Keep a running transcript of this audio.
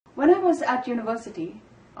When I was at university,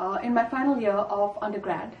 in my final year of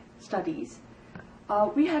undergrad studies,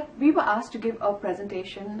 we were asked to give a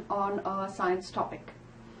presentation on a science topic.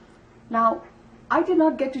 Now, I did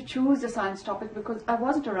not get to choose the science topic because I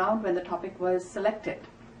wasn't around when the topic was selected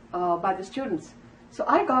by the students. So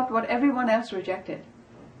I got what everyone else rejected.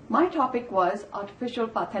 My topic was artificial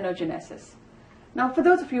parthenogenesis. Now, for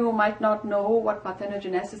those of you who might not know what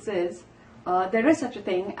parthenogenesis is, there is such a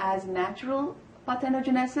thing as natural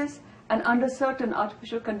parthenogenesis, and under certain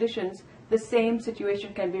artificial conditions, the same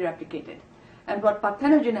situation can be replicated. And what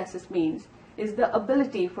parthenogenesis means is the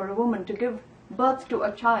ability for a woman to give birth to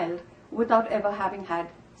a child without ever having had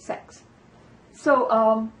sex.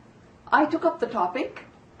 So I took up the topic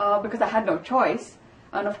because I had no choice.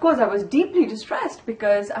 And of course, I was deeply distressed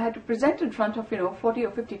because I had to present in front of 40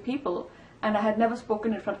 or 50 people, and I had never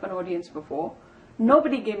spoken in front of an audience before.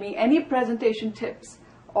 Nobody gave me any presentation tips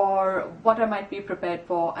or what I might be prepared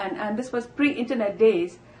for. And this was pre-internet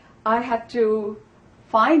days. I had to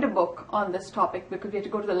find a book on this topic because we had to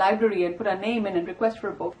go to the library and put our name in and request for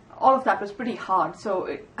a book. All of that was pretty hard.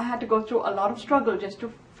 So I had to go through a lot of struggle just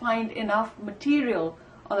to find enough material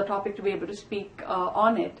on the topic to be able to speak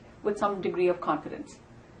on it with some degree of confidence.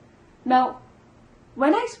 Now,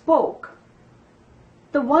 when I spoke,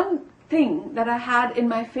 the one thing that I had in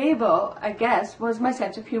my favor, I guess, was my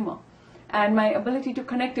sense of humor and my ability to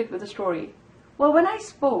connect it with a story. Well, when I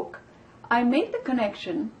spoke, I made the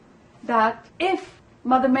connection that if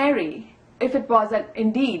Mother Mary, if it was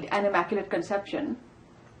indeed an immaculate conception,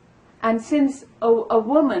 and since a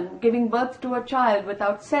woman giving birth to a child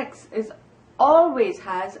without sex always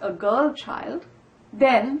has a girl child,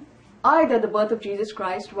 then either the birth of Jesus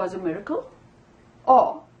Christ was a miracle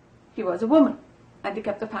or he was a woman, and they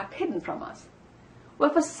kept the fact hidden from us.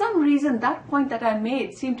 Well, for some reason, that point that I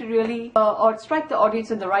made seemed to really or strike the audience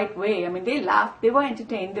in the right way. I mean, they laughed, they were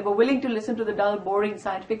entertained, they were willing to listen to the dull, boring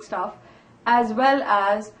scientific stuff, as well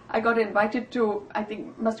as I got invited to, I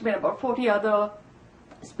think, must have been about 40 other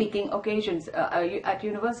speaking occasions at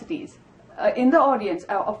universities. In the audience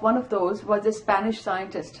of one of those was a Spanish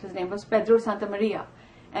scientist. His name was Pedro Santamaria,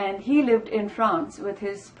 and he lived in France with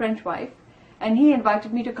his French wife, and he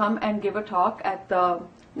invited me to come and give a talk at the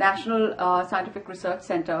National Scientific Research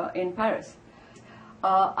Center in Paris.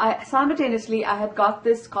 Simultaneously, I had got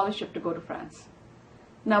this scholarship to go to France.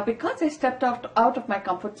 Now, because I stepped out of my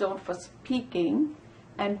comfort zone for speaking,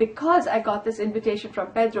 and because I got this invitation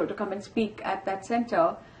from Pedro to come and speak at that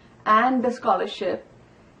center, and the scholarship,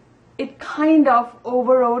 it kind of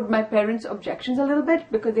overrode my parents' objections a little bit,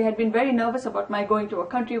 because they had been very nervous about my going to a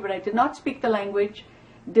country where I did not speak the language,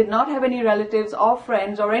 did not have any relatives or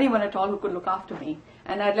friends or anyone at all who could look after me.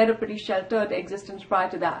 And I'd led a pretty sheltered existence prior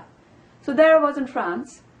to that. So there I was in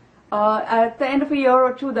France. At the end of a year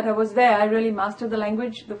or two that I was there, I really mastered the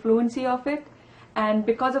language, the fluency of it. And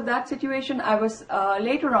because of that situation, I was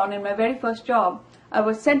later on in my very first job, I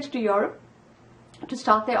was sent to Europe to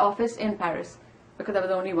start their office in Paris, because I was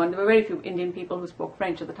the only one. There were very few Indian people who spoke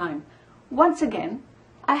French at the time. Once again,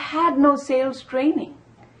 I had no sales training.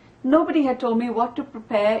 Nobody had told me what to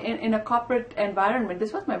prepare in a corporate environment.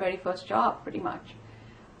 This was my very first job, pretty much.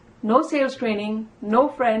 No sales training, no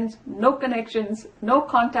friends, no connections, no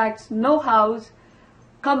contacts, no house.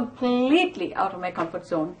 Completely out of my comfort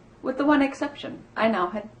zone, with the one exception. I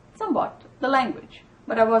now had somewhat the language,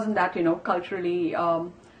 but I wasn't that, culturally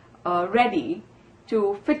ready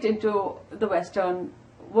to fit into the Western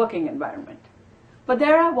working environment. But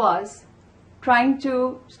there I was, trying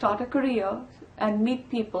to start a career and meet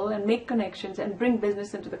people and make connections and bring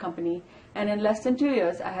business into the company. And in less than 2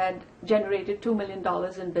 years, I had generated $2 million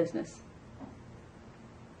in business.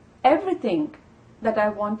 Everything that I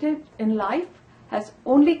wanted in life has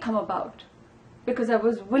only come about because I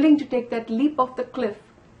was willing to take that leap off the cliff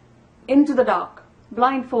into the dark,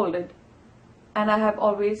 blindfolded. And I have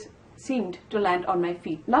always seemed to land on my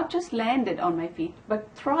feet. Not just landed on my feet, but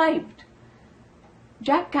thrived.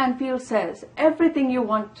 Jack Canfield says, everything you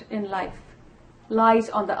want in life lies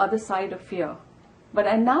on the other side of fear. But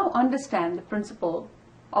I now understand the principle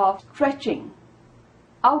of stretching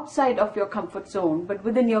outside of your comfort zone, but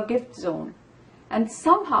within your gift zone. And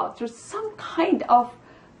somehow, through some kind of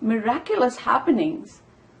miraculous happenings,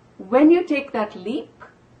 when you take that leap,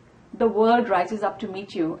 the world rises up to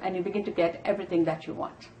meet you and you begin to get everything that you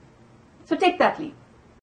want. So take that leap.